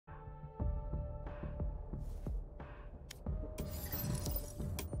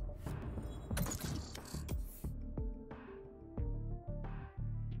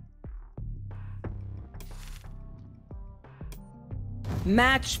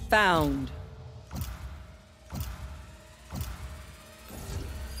Match found.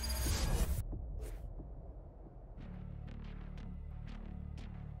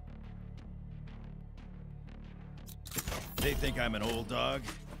 They think I'm an old dog?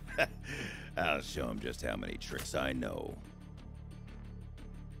 I'll show them just how many tricks I know.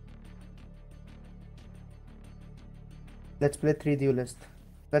 Let's play 3 duelist.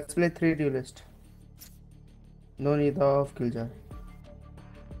 Let's play 3 duelist. No need of Killjoy.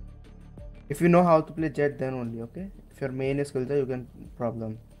 If you know how to play Jet, then only, okay? If your main is Killjoy, you can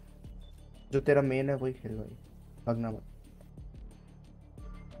problem. जो तेरा main है वही खेल भाई, भागना मत.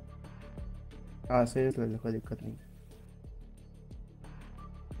 हाँ serious ले लो, कोई दिक्कत नहीं.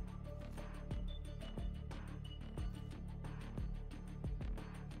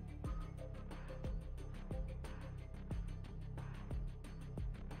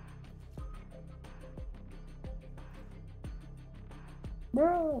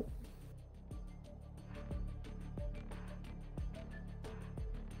 Bro.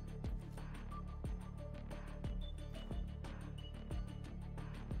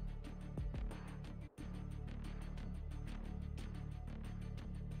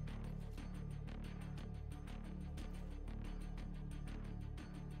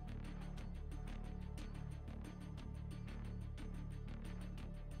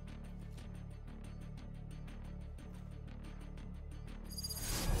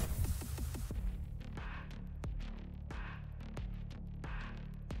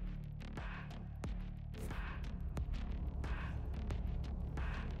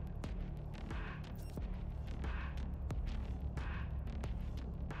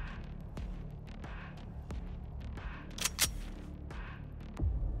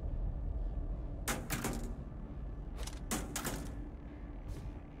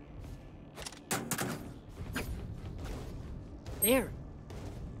 There.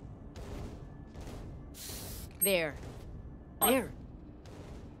 There. There.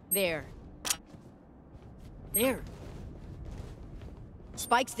 There. There.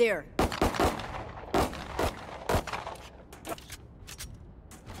 Spike's there.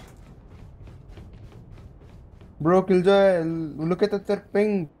 Bro, Killjoy, look at their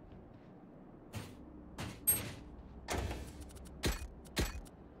ping.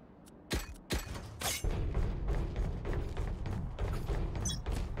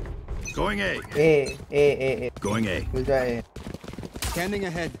 Going A. A. Going A. Killjoy A. Scanning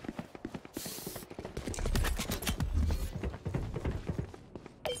ahead.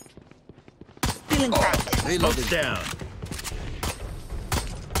 Feeling cracked. Reloading. Down.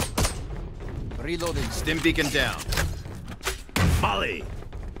 Reloading. Stim beacon down. Molly.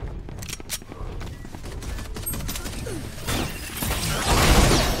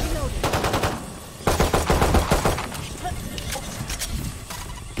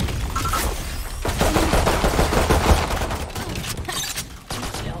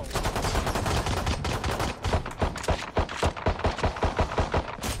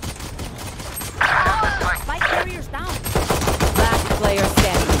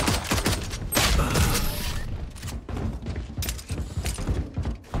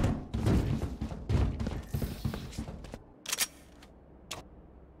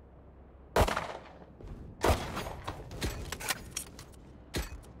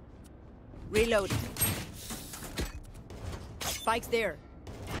 Reloading. Spike's there.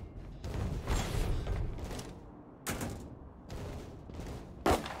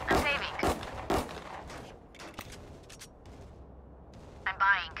 I'm saving. I'm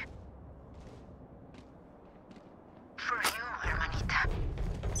buying. For you, hermanita.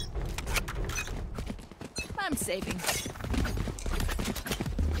 I'm saving.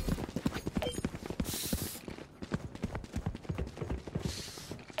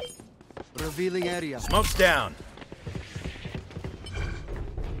 Revealing area. Smoke's down.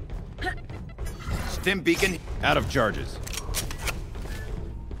 Stim beacon out of charges.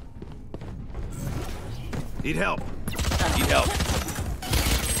 Need help. Need help.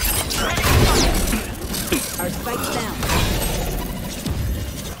 Our spike's down.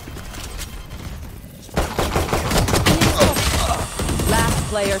 Last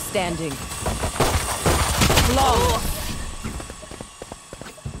player standing. Long.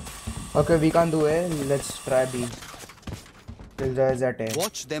 Okay, we can't do it. Let's try B. Killjoy is at A.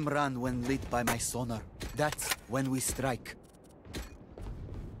 Watch them run when lit by my sonar. That's when we strike.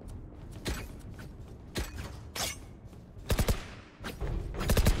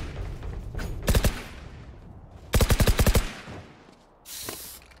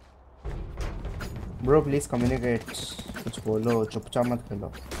 Bro, please communicate. कुछ बोलो, चुपचाप मत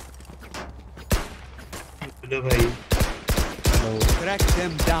खेलो. Hello भाई. Hello. Track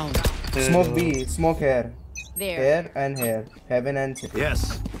them down. Smoke B, smoke here. There. Here and here. Heaven and city.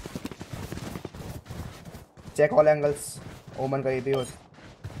 Yes. Check all angles. Omen का ये भी हो.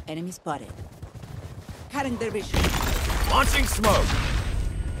 Enemy spotted. Cutting their vision. Launching smoke.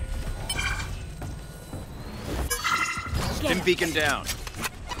 Stim beacon down.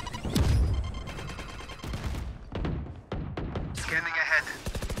 Scanning ahead.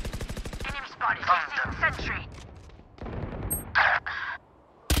 Enemy spotted. Placing sentry.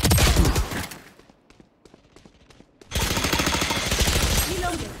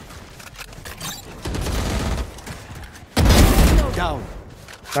 Reloading. Down.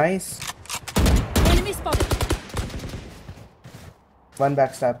 Nice. Enemy spotted. One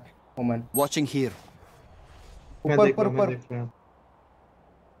backstab. Omen. Watching here. ऊपर ऊपर ऊपर.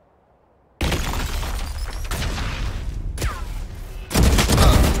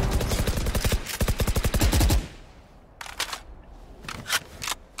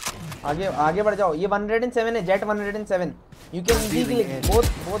 आगे आगे बढ़ जाओ. ये 107 है. Jet 107. You can easily kill him.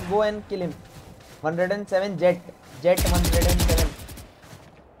 Both go and kill him. 107 Jet. Jet 107.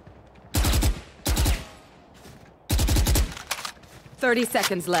 30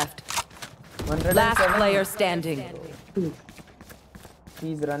 seconds left. 107. Last player standing.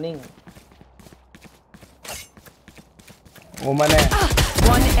 He's running. Omen है.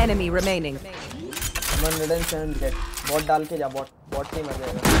 One enemy remaining. 107 Jet. Bot डाल के जा. Bot से मर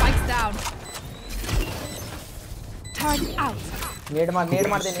जाएगा. Spikes down. Target out. नेड मार दे. नेड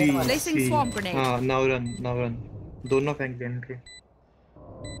मार. Placing swarm grenade. हाँ now run. दोनों फेंक दे इनके.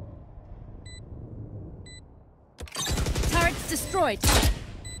 Turrets destroyed.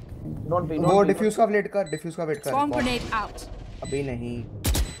 Don't be. वो डिफ्यूज का वेट कर. Swarm grenade out. अभी नहीं.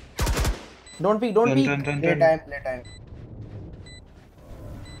 Don't peek. Run. Play time.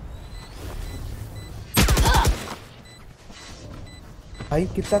 भाई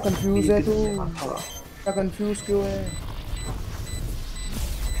कितना कंफ्यूज है तू. कितना कंफ्यूज क्यों है?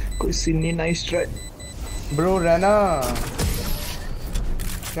 कोई सीन नहीं. Nice try. ब्रो रहना.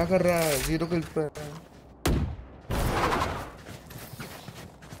 क्या कर रहा है? 0 किल पर.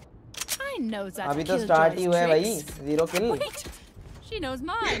 I know that. अभी तो स्टार्ट ही हुआ है भाई. 0 किल. Wait, she knows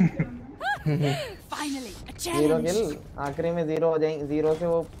mine. Finally, a 0 challenge. किल. आखिरी में 0 हो जाएंगे. 0 से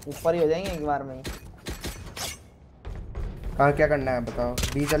वो ऊपर ही हो जाएंगे एक बार में. कहाँ क्या करना है बताओ.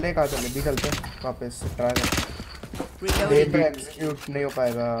 बी चले. कहाँ चले? बी चलते वापस ट्राई कर. ए पे एग्जीक्यूट नहीं हो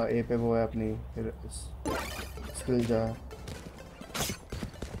पाएगा. ए पे वो है अपनी फिर स्किल जा.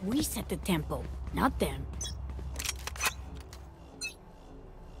 We set the tempo, not them.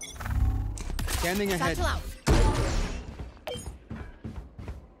 Scanning ahead. Satchel out.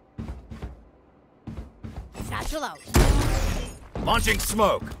 Satchel out. Launching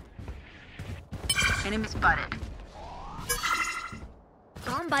smoke. Enemy spotted.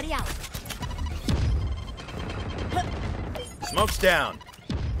 Somebody out. Smoke's down.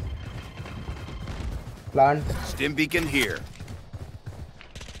 Plant. Stim beacon here.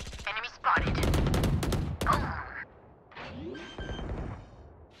 Enemy spotted.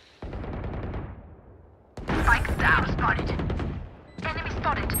 Spike down. Spotted. Enemy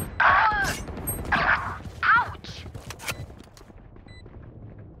spotted. Ouch.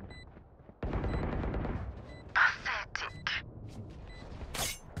 Pathetic.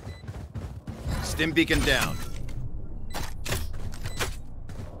 Stim beacon down.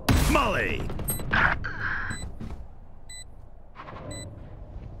 Molly.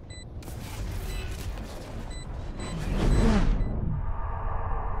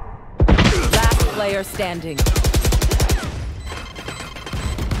 Last player standing.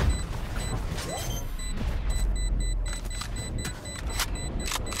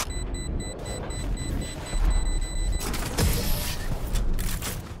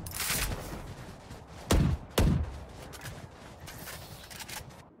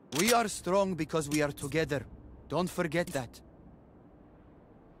 We are strong because we are together. Don't forget that.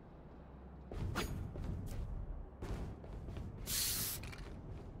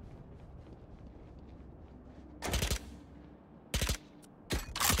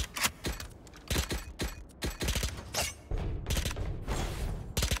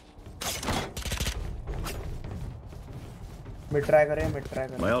 Mid try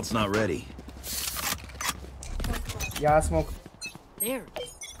करें. My ult's not ready. यहाँ smoke. There.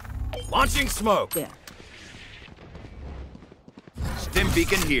 Launching smoke. There. Stim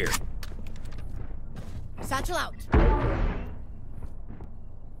beacon here. Satchel out.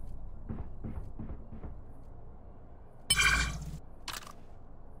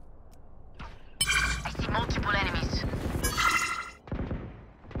 I see multiple enemies.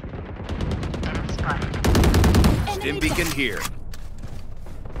 Enemy spotted. Stim beacon here.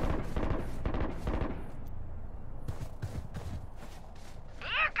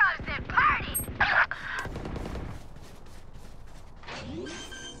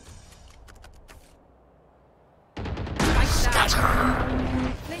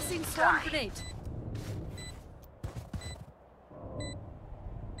 Placing swarm grenade.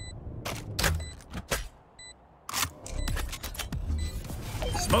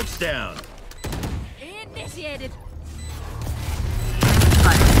 Smoke's down. Initiated.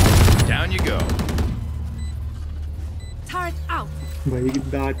 Down you go. Turret out. भाई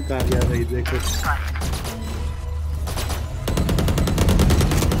डांट का गया भाई देखो.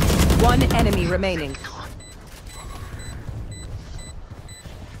 One enemy remaining.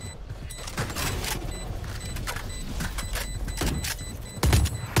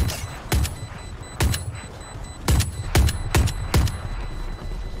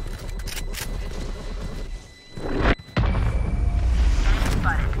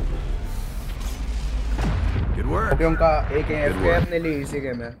 Good work. Okay उनका एक AFK अपने लिए इसी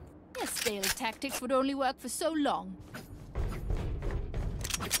गेम है. Your stale tactics would only work for so long.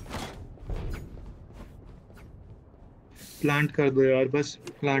 Plant कर दो यार, बस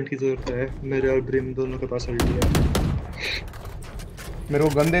प्लांट की जरूरत है. मेरे और ब्रिम दोनों के पास अल्टी है. मेरे को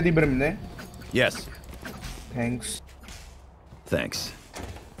गन दे दी ब्रिम ने. Yes. Thanks. Thanks.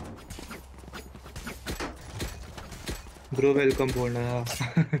 Bro welcome बोलना है.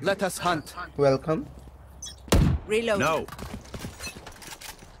 Let us hunt. Welcome. Reload. No.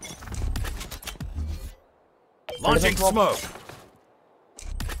 Launching smoke.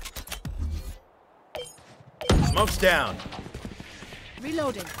 Smoke's down.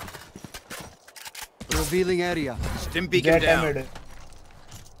 Reloading. Revealing area. Stim beacon Jet down. mid.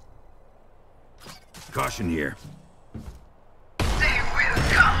 Caution here.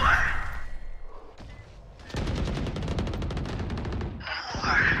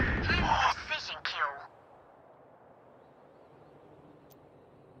 Fishing kill.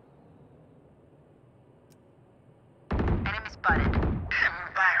 Enemy spotted.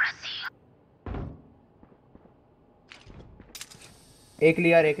 Embarrassing. एक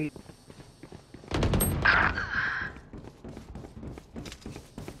लिया एक लिया.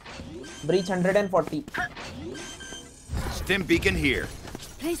 Breach 140. Stim beacon here.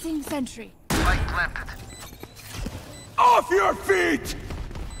 Placing sentry. Light planted. Off your feet!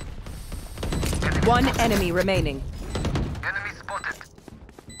 One enemy remaining. Enemy spotted.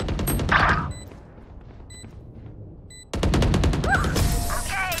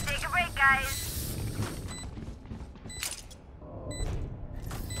 Okay, take a break, guys.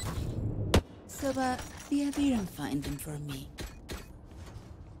 So, be a beer and find them for me.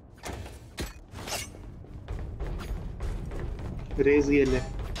 Raise ये ले,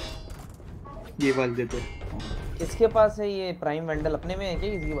 ये वाल दे दो. किसके पास है ये prime vandal? अपने में है क्या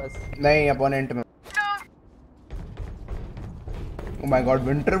किसी के पास? नहीं अपोनेंट में. Oh my God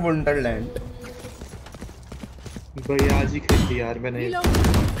winter Wonderland. भाई आज ही खरीद ली यार मैंने. Reload.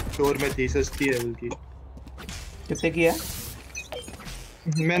 स्टोर में थी, सस्ती है बल्कि. कितने की है?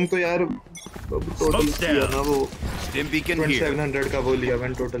 मैंने तो यार टोटल Smoke's किया down. ना वो Stim beacon here. 2700 का वो लिया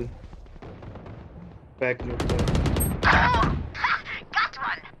मैंने टोटल पैक जो था. Got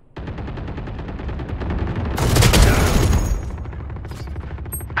one.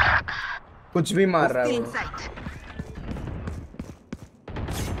 कुछ भी मार रहा है In वो. sight.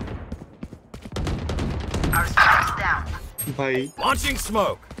 Our spot's down. भाई Launching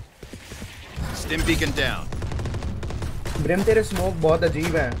smoke. Stim beacon down. Brim तेरे स्मोक बहुत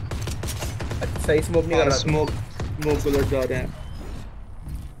अजीब है. सही स्मोक नहीं कर रहा. स्मोक बुलेट जा रहे हैं.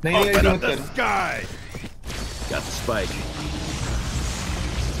 नहीं Open नहीं up मत the कर. sky. Got the spike.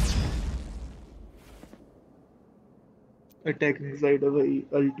 Attack side है भाई.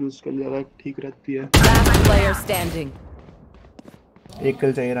 अल्ट यूज कर ज्यादा ठीक रहती है. Last player standing. एक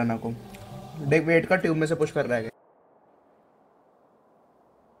किल चाहिए राना को. देख वेट का ट्यूब में से पुश कर रहा है.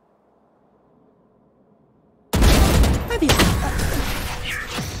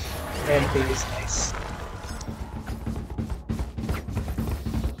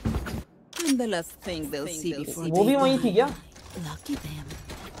 I'm the last thing they'll see before वो भी वहीं थी क्या? Lucky them.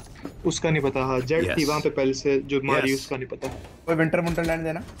 उसका नहीं पता. हाँ जेट Yes. थी वहाँ पे पहले से जो मारी. Yes. उसका नहीं पता. कोई विंटर वंडरलैंड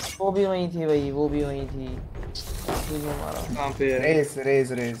देना. वो भी वहीं थी भाई, वो भी वहीं थी. मुझे मारा. कहाँ पे है? Race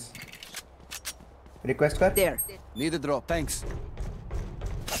race race. रिक्वेस्ट कर. there. Need a drop. Thanks.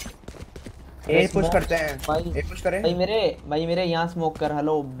 A push करते हैं. भाई ए पुश करें. भाई मेरे यहाँ स्मोक कर.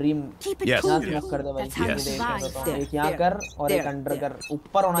 Hello dream. Keep it Yes. cool. यहाँ स्मोक कर दे भाई. That's how you Yes. survive. एक यहाँ कर और एक अंडर कर.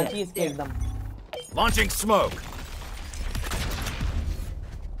 ऊपर होना चाहिए इसके एकदम. Launching smoke.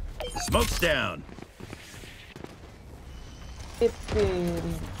 Smoke's down.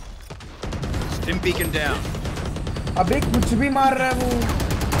 तेरी. Stim beacon down. अबे कुछ भी मार रहा है वो.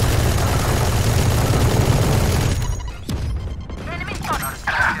 Enemy spotted.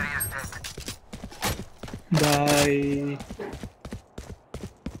 भाई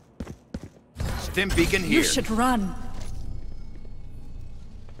Stim beacon You here. should run.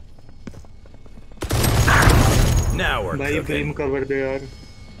 Now we're भाई cooking. ब्रिम कवर दे यार.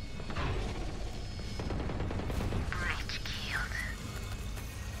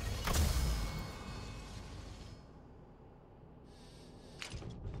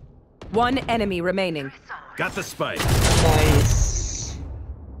 One enemy remaining. Got the spike. Nice.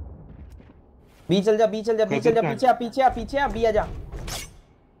 B चल जा पीछे आ पीछे आ बी आ जा.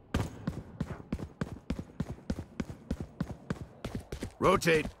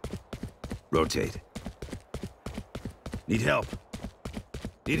 Rotate. Rotate. Need help.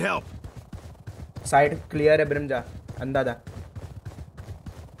 Need help. Side clear है ब्रिम जा अंदर जा.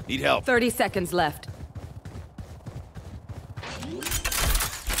 Need help. 30 seconds left.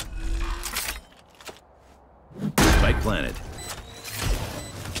 Spike planted.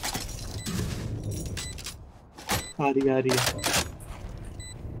 आ रही है.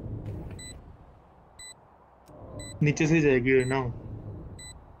 नीचे से जाएगी ना.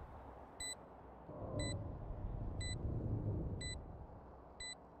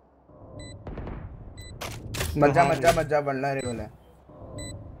 मत जा वल्नरेबल है.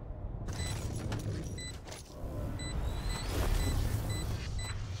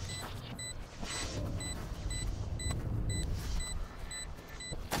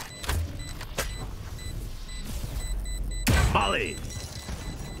 Molly.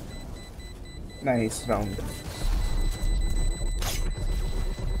 Nice round.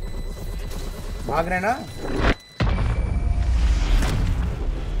 भाग रहे ना.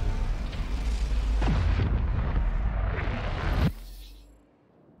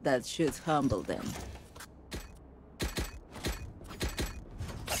 That should humble them.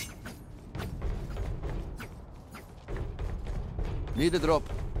 Need a drop.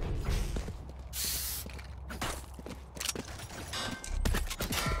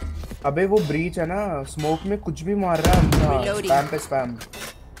 अबे वो ब्रीच है ना स्मोक में कुछ भी मार रहा है. स्पैम पे spam.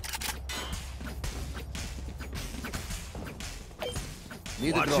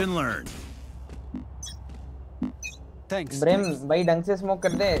 Need a Watch drop. and learn. Thanks. Brim भाई ढंग से स्मोक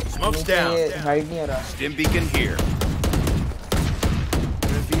कर दे. Smoke's नीचे down. ये हाइड नहीं हो रहा. Stim beacon here.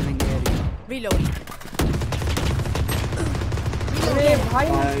 Revealing area. Reloading. अरे भाई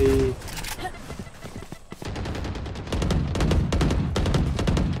भाई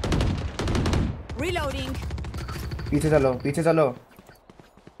Reloading. पीछे चलो.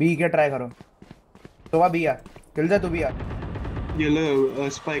 बी के ट्राई करो. तो वहाँ बी आ. चल जा तू भी आ. ये लो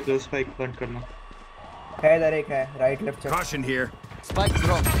स्पाइक प्लांट करना. है इधर एक है right left check. Caution here. Spike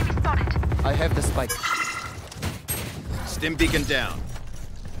drop. I have the spike. Stim beacon down.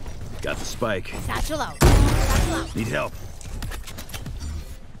 Got the spike. Satchel out. Need help.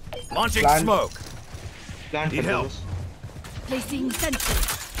 Launching Plant. smoke. Plant Need कर दो. help. Placing sentry.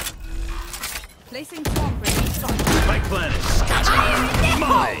 Placing swamp ready. Spike planted.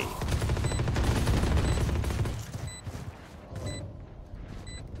 Molly.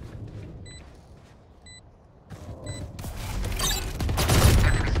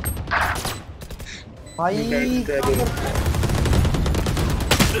 भाई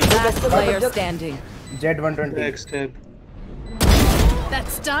Last player standing. Jet 120. Back step.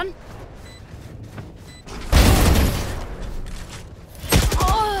 That's done.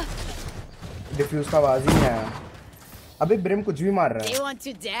 Diffuse का आवाज ही नहीं आया. अबे brim कुछ भी मार रहा है. You want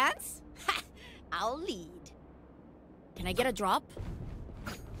to dance? I'll lead. Can I get a drop?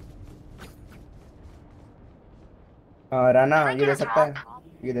 Rana ये दे सकता है.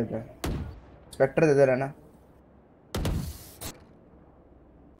 ये देता है. स्पेक्टर दे दे राना.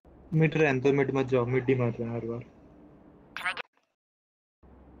 मिड रहने दो. मिड मत जाओ. मिड ही मार रहे हैं हर बार.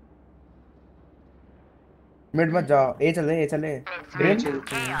 मिड मत जाओ. ए चले. ब्रिम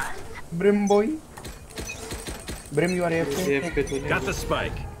चलते हैं. Brim boy. Brim you R F safe पे तो Got the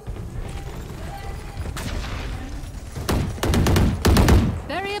spike.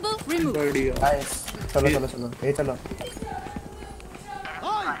 Variable removed. बढ़िया. नाइस. चलो. ए चलो.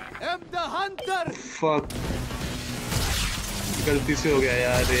 I am the hunter. Fuck. गलती से हो गया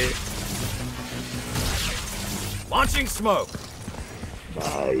यार ये. Launching smoke.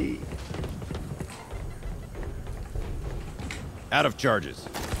 भाई. Out of charges.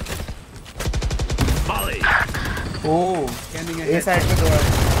 Molly. Oh Scanning A ahead. Side पे दो है.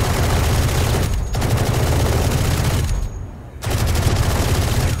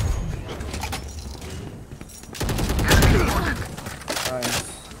 Nice.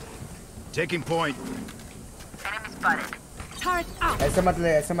 Taking point. Enemy spotted. Turret out. ऐसे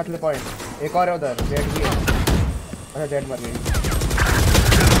मत ले पॉइंट. एक और है उधर. जेट भी है. अच्छा जेट मर गई.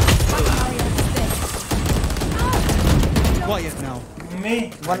 Quiet now.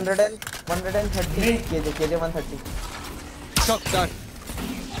 100 130 KJ 130. Shock dart.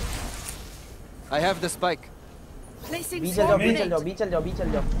 I have the spike. Placing B चल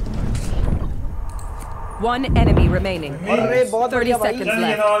जाओ. One enemy remaining. अरे बहुत 30 बढ़िया भाई. seconds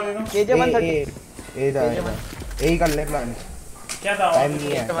left. KJ 130. ए ही कर ले प्लान. क्या था? टाइम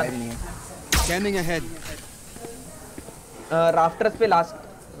नहीं है. Scanning ahead. राफ्टर्स पे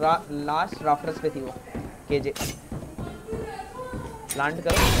लास्ट राफ्टर्स पे थी वो KJ. प्लांट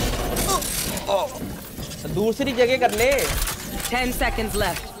करो. दूसरी जगह कर ले. 10 seconds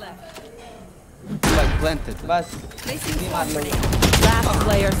left. Spike planted. बस. मार लो. Last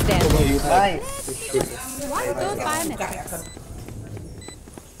player standing. What those biometrics?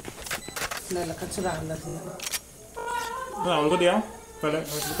 Rahul को दिया पहले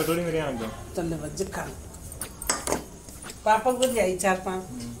कटोरी में दिया ना चल बज खा पापा को जाई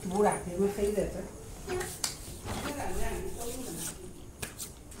 4-5 बूढ़ा के में सही रहता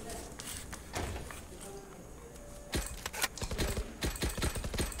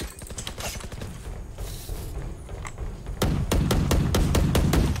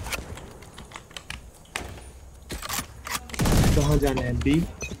कहाँ जाना है? बी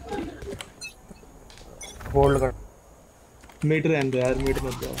होल्ड कर. मिड रहने दो यार, मिड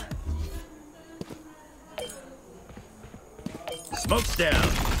मत जाओ. Smoke's down.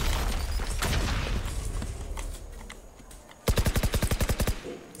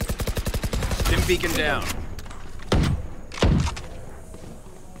 Stim beacon down.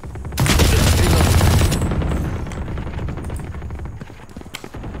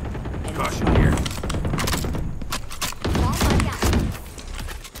 Caution here.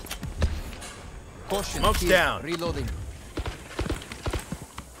 Caution. Smoke's here. down. Reloading.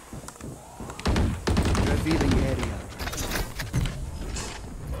 Revealing area.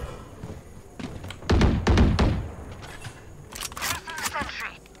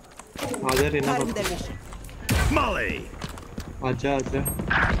 आजा रेना. Molly. आजा.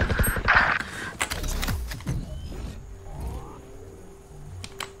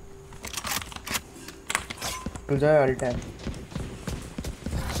 चल जाए अल्ट है.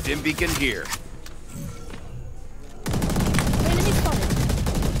 Stim beacon here. Enemy spotted.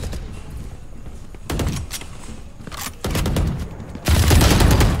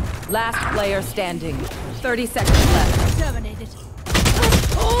 Last player standing. 30 seconds left. Terminated.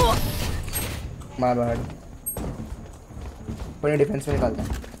 मार बाहर. कोई डिफेंस में निकालता है.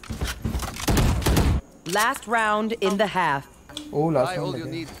 Last round in the half. O last Buy all you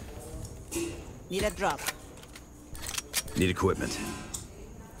में. need. Need a drop. Need equipment.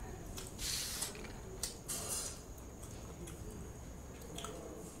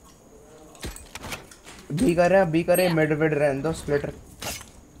 B करे मिड रहने दो. स्प्लिट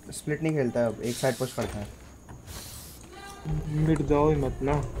नहीं खेलता है अब. एक साइड पुश करता है. मिड जाओ ही मत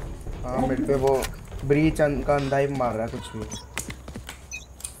ना. हाँ मिड पे वो ब्रीच का अंधा ही मार रहा है कुछ भी.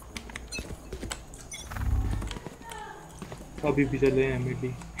 अभी भी चले हैं मिड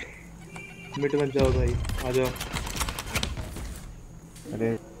ही. मिड मत जाओ भाई, आ जाओ. अरे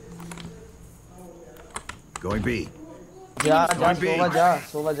Going B. जा Going B.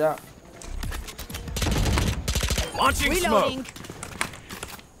 सोवा जा. Launching Reloading. smoke.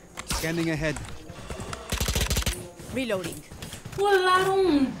 Scanning ahead. Reloading.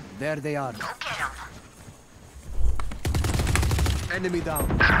 There they are. Enemy down.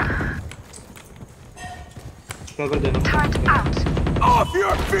 Cover देना. Off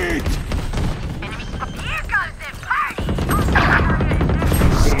your feet. Here goes the party.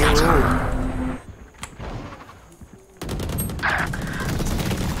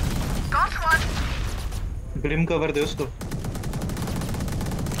 Got one. Brim cover दे उसको.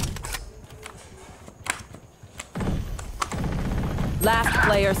 Last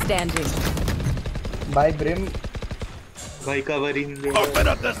player standing. Bye brim. भाई covering. Open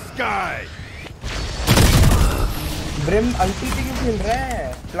up the sky. Brim अल्टी पे क्यों खेल रहा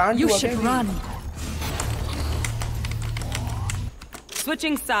है? Plant You हुआ should क्या? run.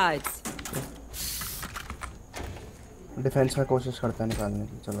 Switching sides. डिफेंस में कोशिश करता है निकालने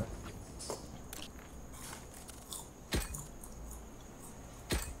की. चलो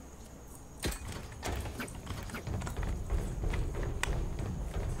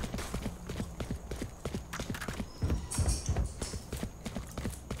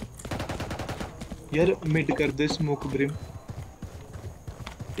यार मिड कर दे स्मोक ब्रिम.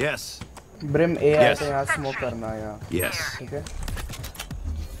 Yes. ब्रिम ए आया Yes. तो यहाँ स्मोक करना है यहाँ. Yes. ठीक है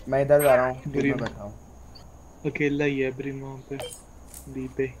मैं इधर जा रहा हूँ. बीच में ब्रिम. बैठा हूँ. अकेला ही है ब्रिम वहाँ पे. बी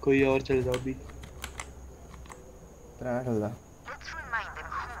पे कोई और चल जाओ भी. तेरा चल रहा. Let's remind them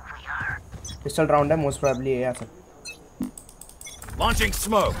who we are. Pistol round है. मोस्ट प्रोबेबली ए आ सकता. Launching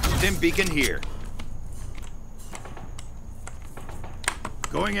smoke. Dim beacon here.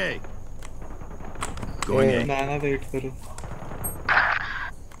 Going A. Going A. Nana, wait करो.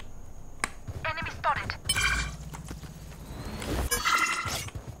 Enemy spotted.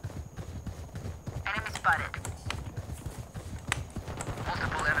 Enemy spotted.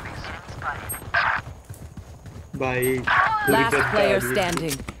 Multiple enemies. Enemy spotted. Bye. Last player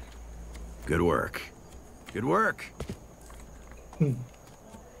standing. Good work. Good work.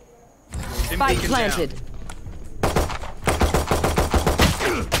 Spike planted.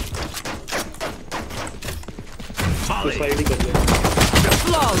 Suicide ही कर ले.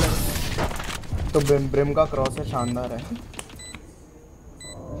 Flawless. तो brim का cross है, शानदार है.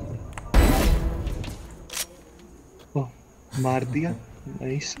 ओह, मार दिया.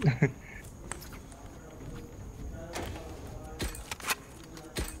 नाइस.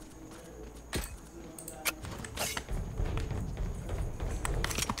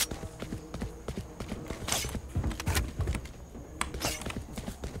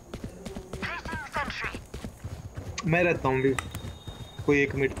 मैं रहता हूँ भी. कोई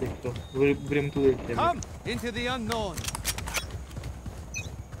एक मिनट देख लो. ब्रिम तू देख ले. Come into the unknown.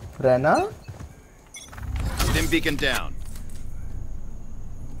 रहना. Dim beacon down.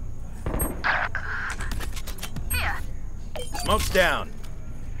 Here. Smoke's down.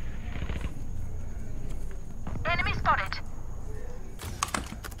 Enemy spotted.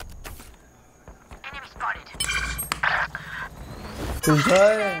 Enemy spotted. तुझे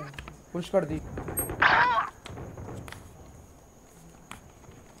पुश कर दी.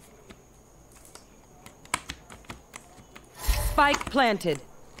 Spike planted.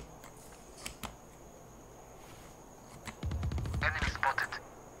 Enemy spotted.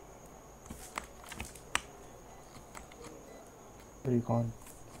 Recon.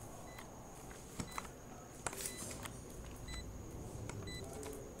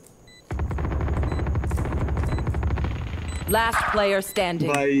 Last player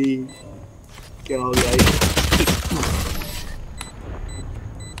standing. भाई क्या हो गया?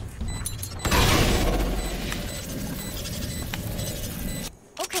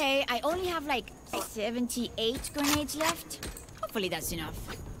 Okay, I only have like 78 grenades left. Hopefully that's enough.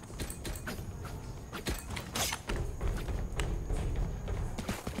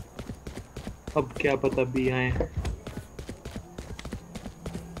 अब क्या पता भी आए.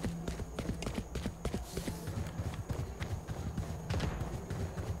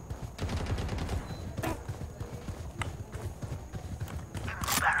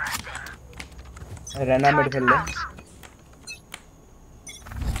 रहना मिड खेल ले.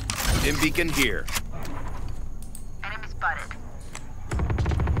 Dim beacon here. Enemy spotted.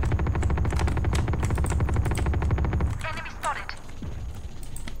 Enemy spotted.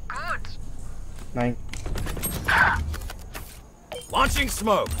 Good. Nice. Launching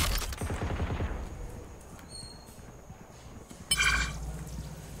smoke.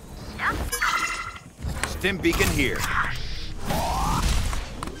 Dim beacon here.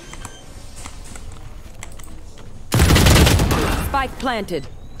 Spike planted.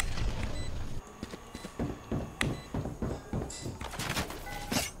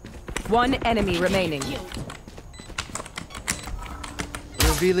 One enemy remaining.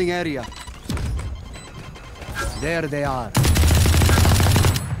 Revealing area. There they are.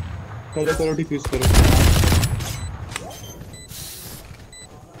 करो diffuse करो.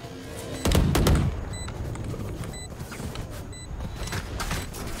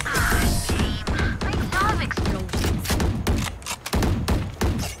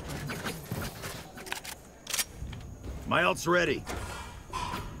 My ult's ready.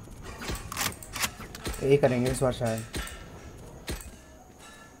 यही करेंगे इस बार शायद.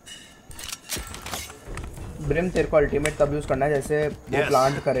 ब्रिम तेरे को अल्टीमेट तब यूज करना है जैसे वो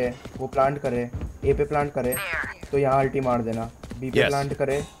प्लांट करे ए पे प्लांट करे तो यहाँ अल्टी मार देना. बी पे प्लांट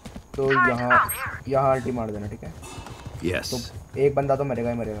करे तो यहाँ अल्टी मार देना. ठीक है. Yes. तो एक बंदा तो मरेगा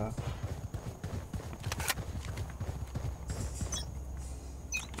ही मरेगा.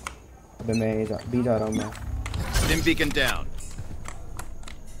 अबे मैं बी जा रहा हूँ मैं. Dim beacon down.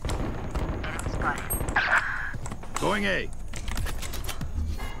 Going A.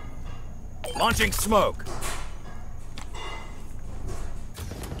 Launching smoke.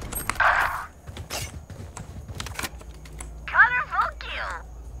 Colorful kill.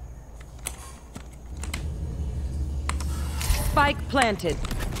 Spike planted.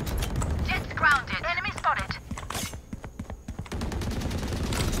 Jets grounded. Enemy spotted.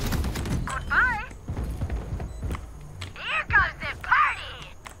 Goodbye. Here comes the party.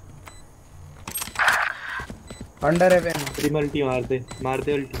 Under heaven. Multi मार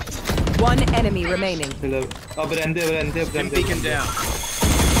दे अल्टी. One enemy remaining. चलो अब रहने Stim beacon down.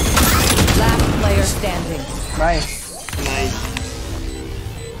 Last player standing. Nice. Nice.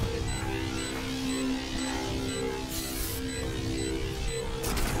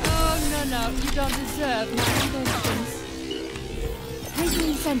 Oh, no, you don't deserve my attentions.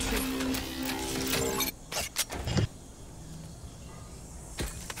 Placing sentry.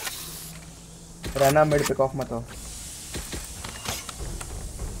 रहना mid pick of मत हो.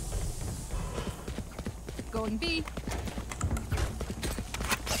 Going B.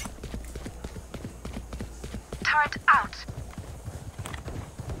 Turret out.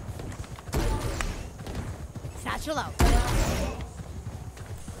 Satchel out.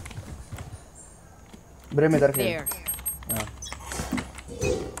 Brim इधर खेल. There. हाँ.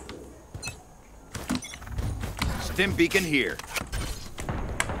 Stim beacon here.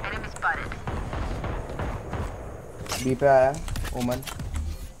 Enemy spotted. B पे आया. ओमन.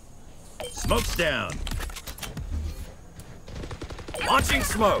 Smoke's down. Launching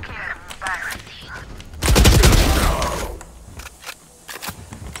smoke.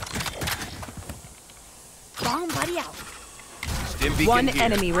 Bomb buddy out. Stim beacon One here.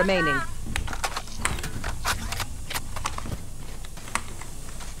 enemy remaining.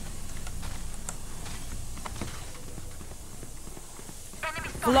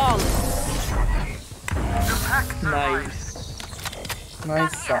 Flawless. Nice.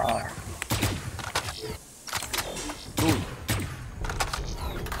 Nice.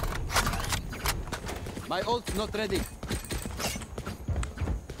 My ult's not ready.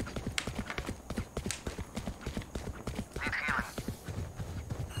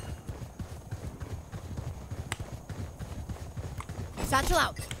 Satchel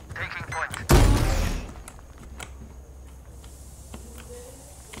out. Taking point.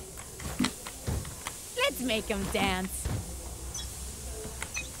 Let's make him dance.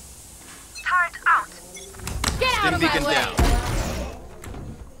 Turret out. Get out Stim of my beacon way. down.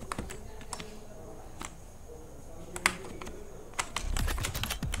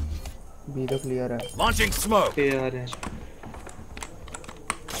 B तो clear है. Launching smoke. ये आ रहे हैं.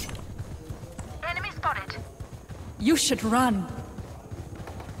 Enemy spotted. You should run.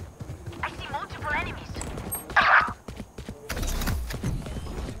 I see multiple enemies.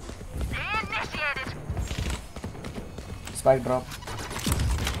 Initiated. Spike drop.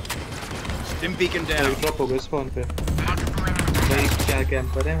 Stim beacon down. Drop हो गए spawn पे. भाई क्या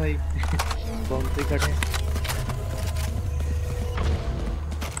कैंपर है भाई. बाउंड्री कट है.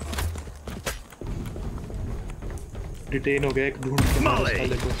 डिटेन हो गया एक ढूंढ के मारो Molly.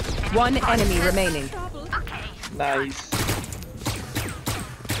 साले को. One enemy remaining. Nice.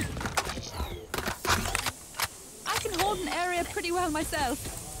 I can hold an area pretty well myself.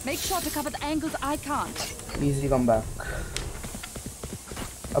 Make sure to cover the angles I can't. Easy comeback.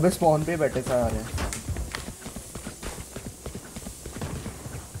 अबे स्पॉन पे बैठे सारे.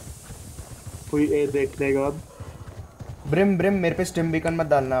 कोई ए देख लेगा अब. ब्रिम मेरे पे स्टिम बीकन मत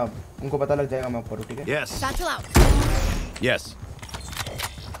डालना अब. उनको पता लग जाएगा मैं ऊपर हूँ. ठीक है. Yes. Satchel out. Yes.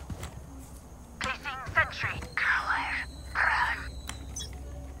 Placing sentry.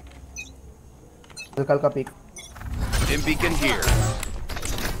 कल का pick. Stim beacon here.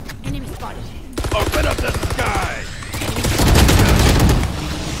 Enemy spotted. Open up the sky.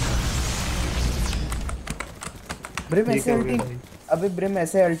 Brim ठीक ऐसे है अल्टी. भाई. अबे ब्रिम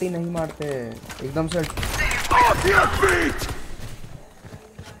ऐसे अल्टी नहीं मारते एकदम से. Off your feet.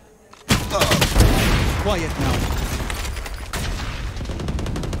 Quiet now.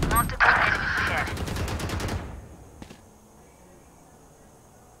 Multiple enemies here.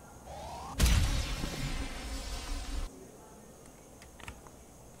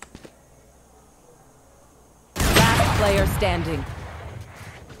 Last player standing.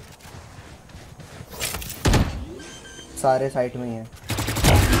 सारे साइट में ही हैं.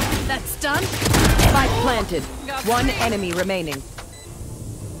 That's done. Spike planted. One enemy remaining.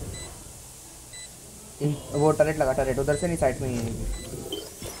 वो टरेट लगा. टरेट उधर से नहीं साइट में ही है.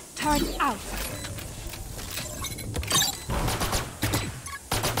 Turret out.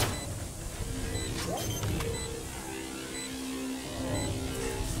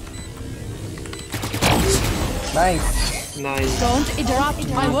 Nice. Nice. Don't interrupt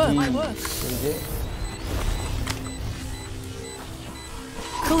my work. मुझे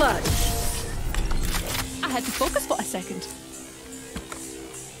Clutch. I had to focus for a second.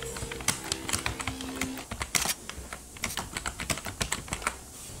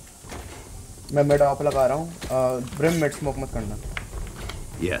 मैं मिड ऑफ लगा रहा हूँ. ब्रिम मिड स्मोक मत करना.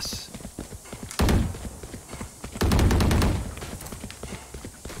 Yes.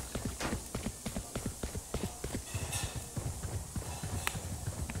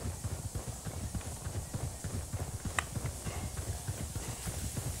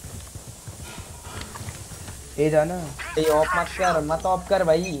 ए जाना। ये ऑफ मत ऑफ कर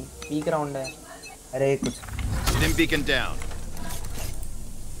भाई, पीक राउंड है। अरे कुछ Stim beacon down.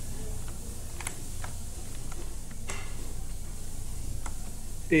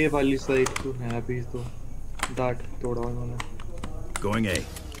 ए वाली साइड तो है अभी तो डार्ट तोड़ा उन्होंने। Going A.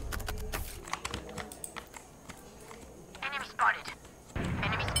 Enemy spotted.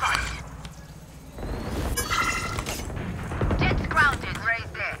 Enemy spotted. Jet's grounded.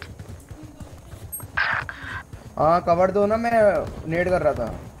 Raise dead. हाँ कवर दो ना, मैं नेड कर रहा था।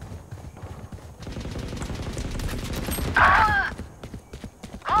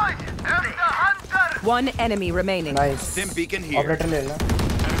 One enemy remaining. Nice. Stim beacon here. Operator ले लेना।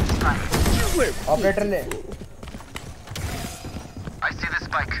 ऑपरेटर ले। I see the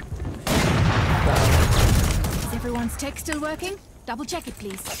spike. Is everyone's tech still working? Double check it,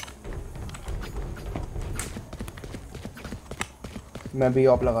 please. मैं भी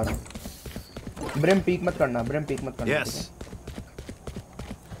ऑप लगा रहा हूँ। ब्रिम पीक मत करना, ब्रिम पीक मत करना। Yes.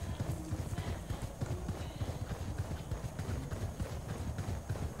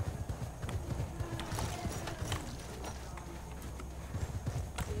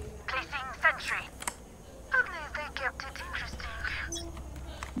 Placing sentry. At least they kept it interesting.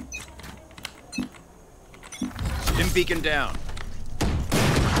 Stim beacon down.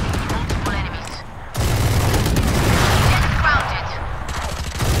 Multiple enemies. Jet's grounded.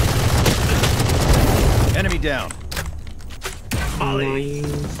 Enemy down.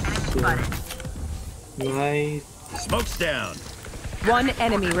 Nice. Smoke's down. One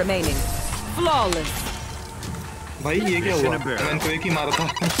enemy remaining. Flawless. भाई ये क्या हुआ? मैंने तो एक ही मारा था।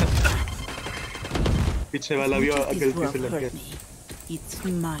 पीछे वाला भी गलती से लग गया। It's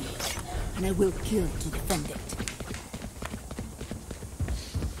mine, and I will kill to defend it.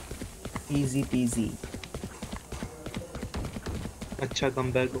 Easy PG. अच्छा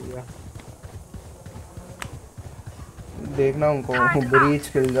कमबैक हो गया। देखना उनको ब्रीच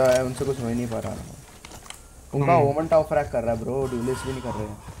किल जाए, उनसे कुछ हो ही नहीं पा रहा। उनका ओमन टॉप फ्रैग कर रहा है ब्रो, ड्यूलिस्ट भी नहीं कर रहे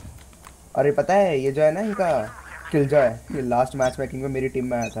हैं। अरे पता है ये जो है ना इनका किल जो है, ये लास्ट मैच मेकिंग में मेरी टीम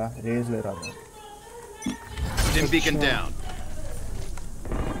में आया था, रेज ले रहा था। Stim beacon down.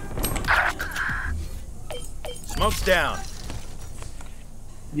 Smoke's down.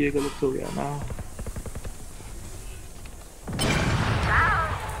 ये गलत हो गया ना।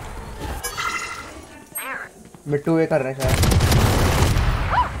 मिट्टू वे कर रहे हैं शायद।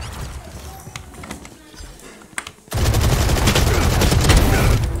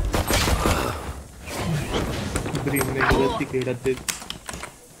 ब्रीम ने गलती की रद्द।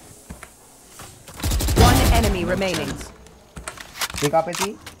 One enemy remaining. ये कहाँ पे थी?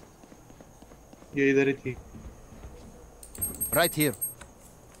 ये इधर ही थी। Right here.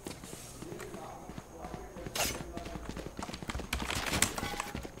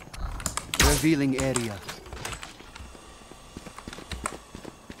 Revealing area.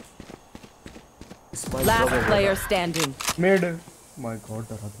 Last player standing. Mid. My God,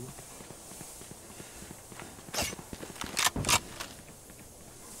 डरा दिया।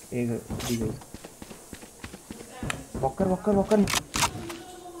 एक दी गई। Walker walker walker.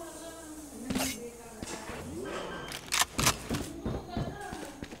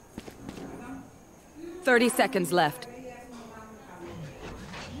 30 seconds left.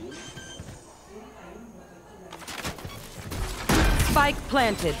 Spike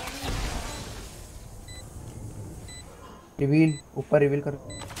planted. Reveal ऊपर रिवील कर।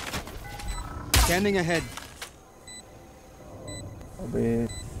 Scanning ahead. अबे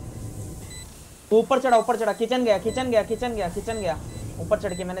ऊपर चढ़ा, किचन गया। ऊपर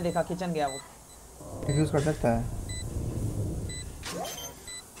चढ़ के मैंने देखा किचन गया वो। डिफ्यूज कर सकता है।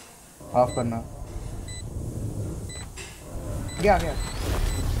 ऑफ करना। गया।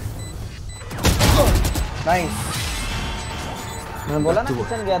 नाइस। मैंने बोला ना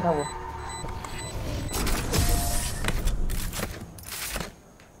किचन गया था वो।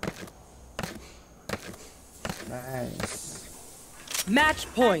 Nice. Match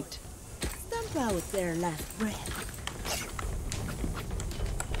point. Stamp out their last breath.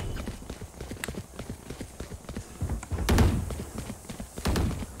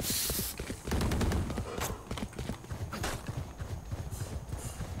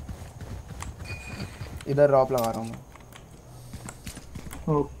 इधर रॉप लगा रहा हूँ मैं।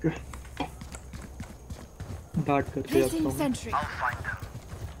 ओके डार्ट करके आता Placing हूँ। sentry. I'll find them.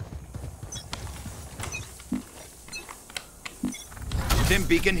 Stim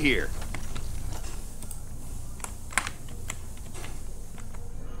beacon here.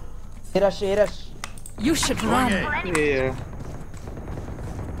 Rush. You should run. ये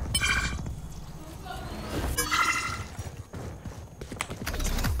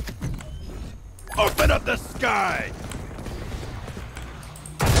Open up the sky!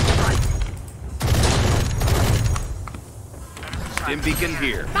 Stim beacon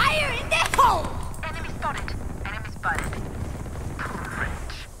here. Fire in the hole! Enemy spotted. Enemy spotted.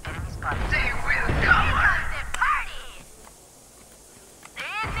 Range. Enemy spotted. They will come! The party!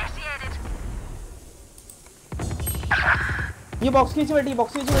 Initiated. ये box के पीछे बैठी,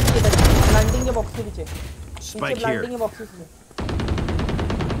 box के पीछे बैठी, planting के box के पीछे, Spike here. प्लांटिंग के बॉक्स के पीछे.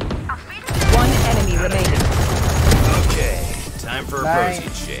 One enemy remaining. Okay, time for a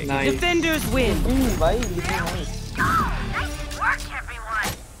protein shake. Nice. Defenders win. भाई, ये nice. Nice work,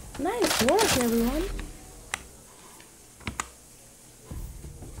 everyone. Nice work, everyone.